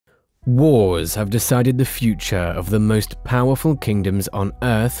Wars have decided the future of the most powerful kingdoms on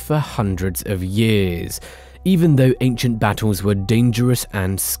Earth for hundreds of years. Even though ancient battles were dangerous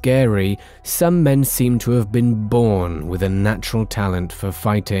and scary, some men seem to have been born with a natural talent for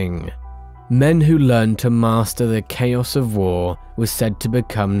fighting. Men who learned to master the chaos of war were said to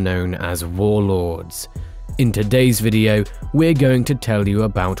become known as warlords. In today's video, we're going to tell you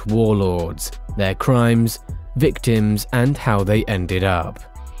about warlords, their crimes, victims, and how they ended up.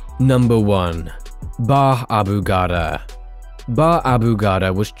 Number 1. Bahr Abu Garda. Bahr Abu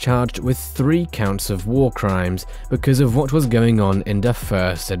Garda was charged with 3 counts of war crimes because of what was going on in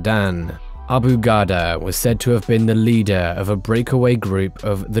Darfur, Sudan. Abu Garda was said to have been the leader of a breakaway group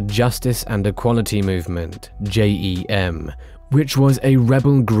of the Justice and Equality Movement, JEM, which was a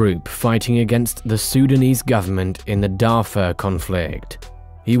rebel group fighting against the Sudanese government in the Darfur conflict.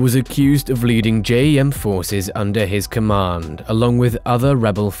 He was accused of leading JEM forces under his command, along with other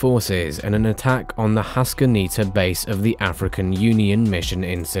rebel forces, in an attack on the Haskanita base of the African Union Mission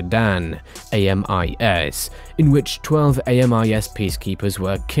in Sudan, AMIS, in which 12 AMIS peacekeepers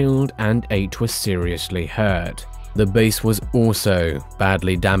were killed and 8 were seriously hurt. The base was also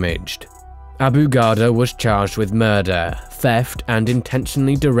badly damaged. Abu Garda was charged with murder, theft, and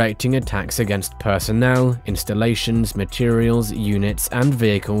intentionally directing attacks against personnel, installations, materials, units, and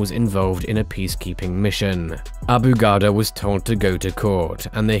vehicles involved in a peacekeeping mission. Abu Garda was told to go to court,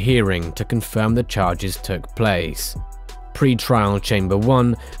 and the hearing to confirm the charges took place. Pre-trial Chamber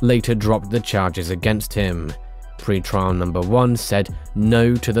 1 later dropped the charges against him. Pre-trial number 1 said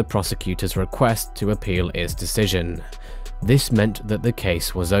no to the prosecutor's request to appeal his decision. This meant that the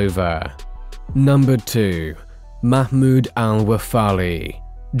case was over. Number 2. Mahmoud al-Werfalli.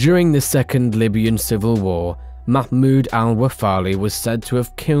 During the Second Libyan Civil War, Mahmoud al-Werfalli was said to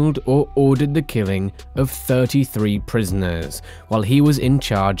have killed or ordered the killing of 33 prisoners while he was in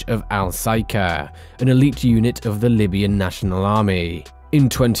charge of al-Saika, an elite unit of the Libyan National Army. In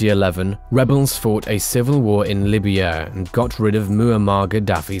 2011, rebels fought a civil war in Libya and got rid of Muammar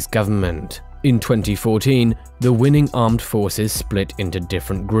Gaddafi's government. In 2014, the winning armed forces split into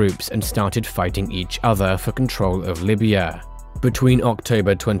different groups and started fighting each other for control of Libya. Between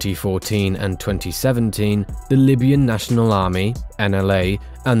October 2014 and 2017, the Libyan National Army, NLA,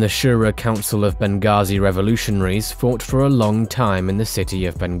 and the Shura Council of Benghazi revolutionaries fought for a long time in the city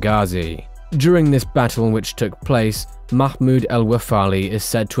of Benghazi. During this battle which took place, Mahmoud al-Werfalli is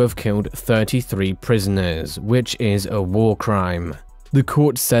said to have killed 33 prisoners, which is a war crime. The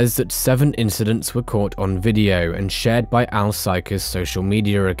court says that 7 incidents were caught on video and shared by al-Saika's social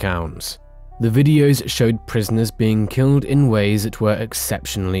media accounts. The videos showed prisoners being killed in ways that were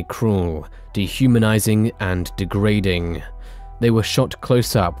exceptionally cruel, dehumanizing, and degrading. They were shot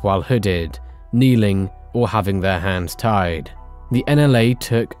close up while hooded, kneeling, or having their hands tied. The NLA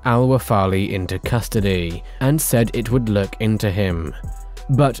took al-Werfalli into custody and said it would look into him.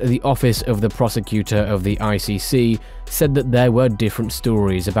 But the Office of the Prosecutor of the ICC said that there were different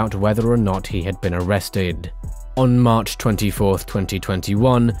stories about whether or not he had been arrested. On March 24,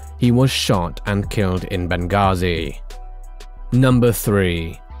 2021, he was shot and killed in Benghazi. Number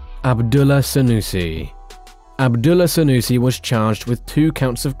 3. Abdullah Senussi. Abdullah Senussi was charged with 2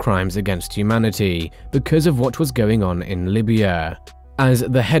 counts of crimes against humanity because of what was going on in Libya. As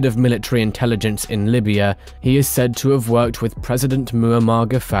the head of military intelligence in Libya, he is said to have worked with President Muammar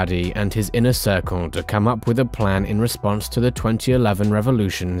Gaddafi and his inner circle to come up with a plan in response to the 2011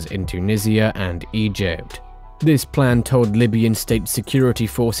 revolutions in Tunisia and Egypt. This plan told Libyan state security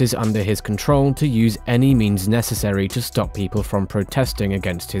forces under his control to use any means necessary to stop people from protesting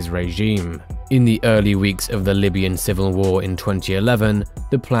against his regime. In the early weeks of the Libyan civil war in 2011,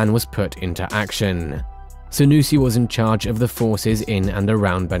 the plan was put into action. Senussi was in charge of the forces in and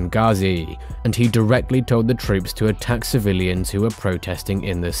around Benghazi, and he directly told the troops to attack civilians who were protesting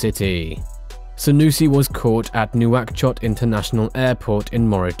in the city. Senussi was caught at Nouakchott International Airport in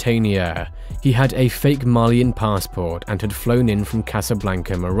Mauritania. He had a fake Malian passport and had flown in from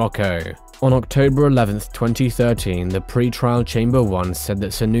Casablanca, Morocco. On October 11, 2013, the pre-trial Chamber 1 said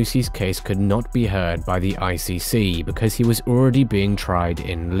that Senussi's case could not be heard by the ICC because he was already being tried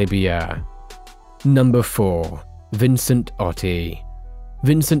in Libya. Number 4. Vincent Otti.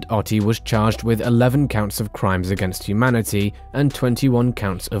 Vincent Otti was charged with 11 counts of crimes against humanity and 21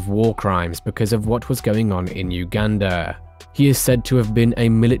 counts of war crimes because of what was going on in Uganda. He is said to have been a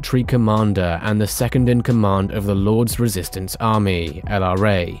military commander and the second-in-command of the Lord's Resistance Army,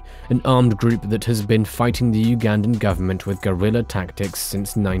 LRA, an armed group that has been fighting the Ugandan government with guerrilla tactics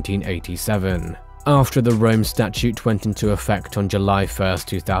since 1987. After the Rome Statute went into effect on July 1,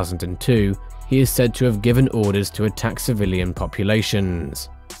 2002, he is said to have given orders to attack civilian populations.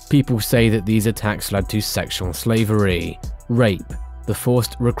 People say that these attacks led to sexual slavery, rape, the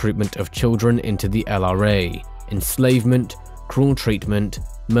forced recruitment of children into the LRA, enslavement, cruel treatment,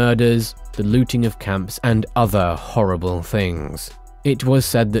 murders, the looting of camps, and other horrible things. It was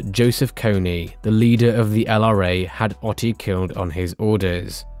said that Joseph Kony, the leader of the LRA, had Otti killed on his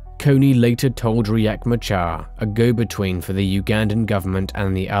orders. Kony later told Riek Machar, a go-between for the Ugandan government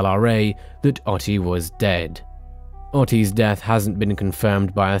and the LRA, that Otti was dead. Otti's death hasn't been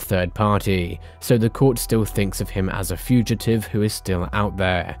confirmed by a third party, so the court still thinks of him as a fugitive who is still out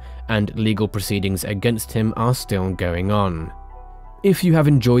there, and legal proceedings against him are still going on. If you have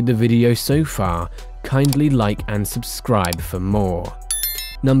enjoyed the video so far, kindly like and subscribe for more.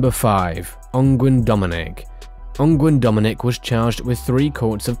 Number 5. Ongwen Dominic. Ongwen Dominic was charged with 3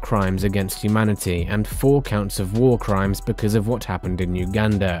 counts of crimes against humanity and 4 counts of war crimes because of what happened in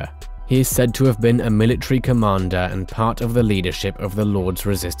Uganda. He is said to have been a military commander and part of the leadership of the Lord's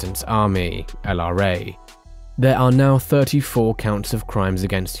Resistance Army, LRA. There are now 34 counts of crimes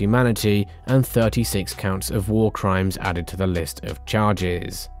against humanity and 36 counts of war crimes added to the list of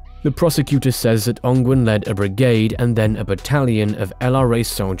charges. The prosecutor says that Ongwen led a brigade and then a battalion of LRA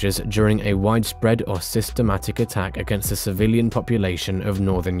soldiers during a widespread or systematic attack against the civilian population of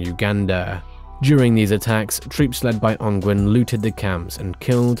northern Uganda. During these attacks, troops led by Ongwen looted the camps and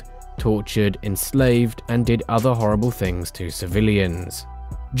killed, tortured, enslaved, and did other horrible things to civilians.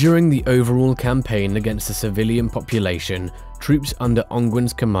 During the overall campaign against the civilian population, troops under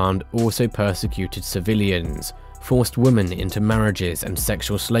Ongwen's command also persecuted civilians, forced women into marriages and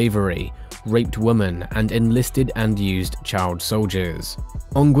sexual slavery, raped women, and enlisted and used child soldiers.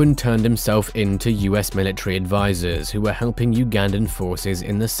 Ongwen turned himself in to US military advisors who were helping Ugandan forces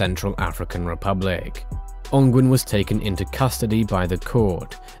in the Central African Republic. Ongwen was taken into custody by the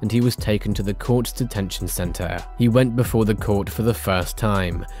court, and he was taken to the court's detention center. He went before the court for the first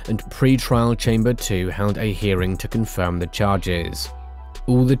time, and pre-trial Chamber 2 held a hearing to confirm the charges.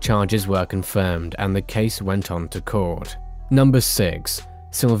 All the charges were confirmed, and the case went on to court. Number 6.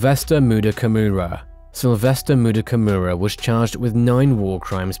 Sylvester Mudakamura. Sylvester Mudakamura was charged with 9 war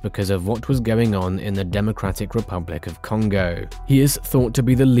crimes because of what was going on in the Democratic Republic of Congo. He is thought to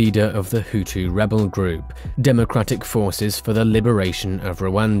be the leader of the Hutu rebel group, Democratic Forces for the Liberation of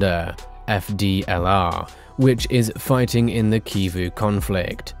Rwanda, FDLR, which is fighting in the Kivu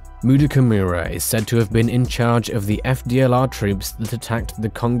conflict. Mudakamura is said to have been in charge of the FDLR troops that attacked the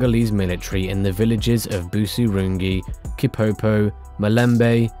Congolese military in the villages of Busurungi, Kipopo,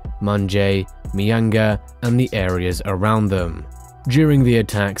 Malembe, Manje, Mianga, and the areas around them. During the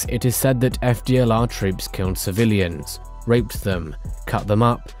attacks, it is said that FDLR troops killed civilians, raped them, cut them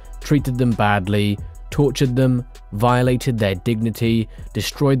up, treated them badly, tortured them, violated their dignity,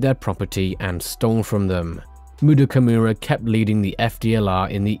 destroyed their property, and stole from them. Mudakamura kept leading the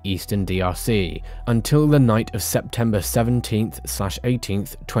FDLR in the eastern DRC until the night of September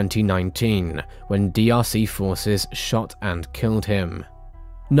 17th/18th, 2019, when DRC forces shot and killed him.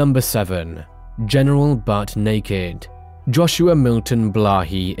 Number 7. General Butt Naked. Joshua Milton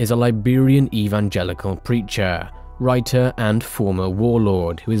Blahi is a Liberian evangelical preacher, writer, and former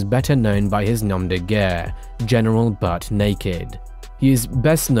warlord who is better known by his nom de guerre, General Butt Naked. He is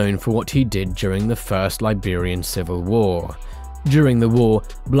best known for what he did during the First Liberian Civil War. During the war,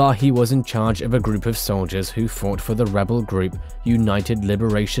 Blahi was in charge of a group of soldiers who fought for the rebel group United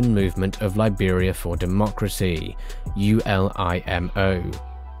Liberation Movement of Liberia for Democracy, ULIMO.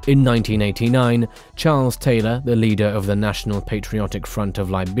 In 1989, Charles Taylor, the leader of the National Patriotic Front of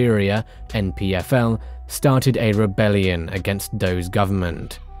Liberia, NPFL, started a rebellion against Doe's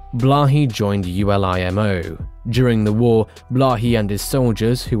government. Blahi joined ULIMO. During the war, Blahi and his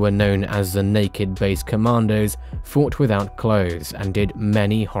soldiers, who were known as the Naked Base Commandos, fought without clothes and did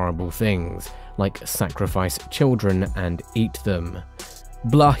many horrible things, like sacrifice children and eat them.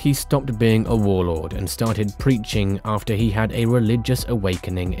 Blahi stopped being a warlord and started preaching after he had a religious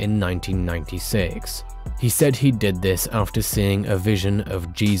awakening in 1996. He said he did this after seeing a vision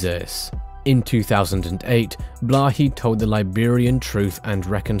of Jesus. In 2008, Blahi told the Liberian Truth and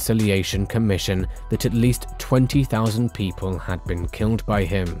Reconciliation Commission that at least 20,000 people had been killed by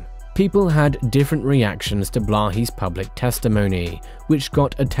him. People had different reactions to Blahi's public testimony, which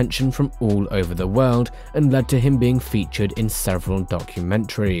got attention from all over the world and led to him being featured in several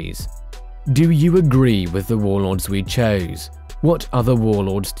documentaries. Do you agree with the warlords we chose? What other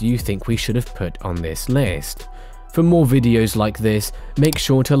warlords do you think we should have put on this list? For more videos like this, make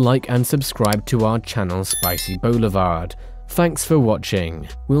sure to like and subscribe to our channel Spicy Boulevard. Thanks for watching.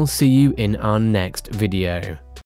 We'll see you in our next video.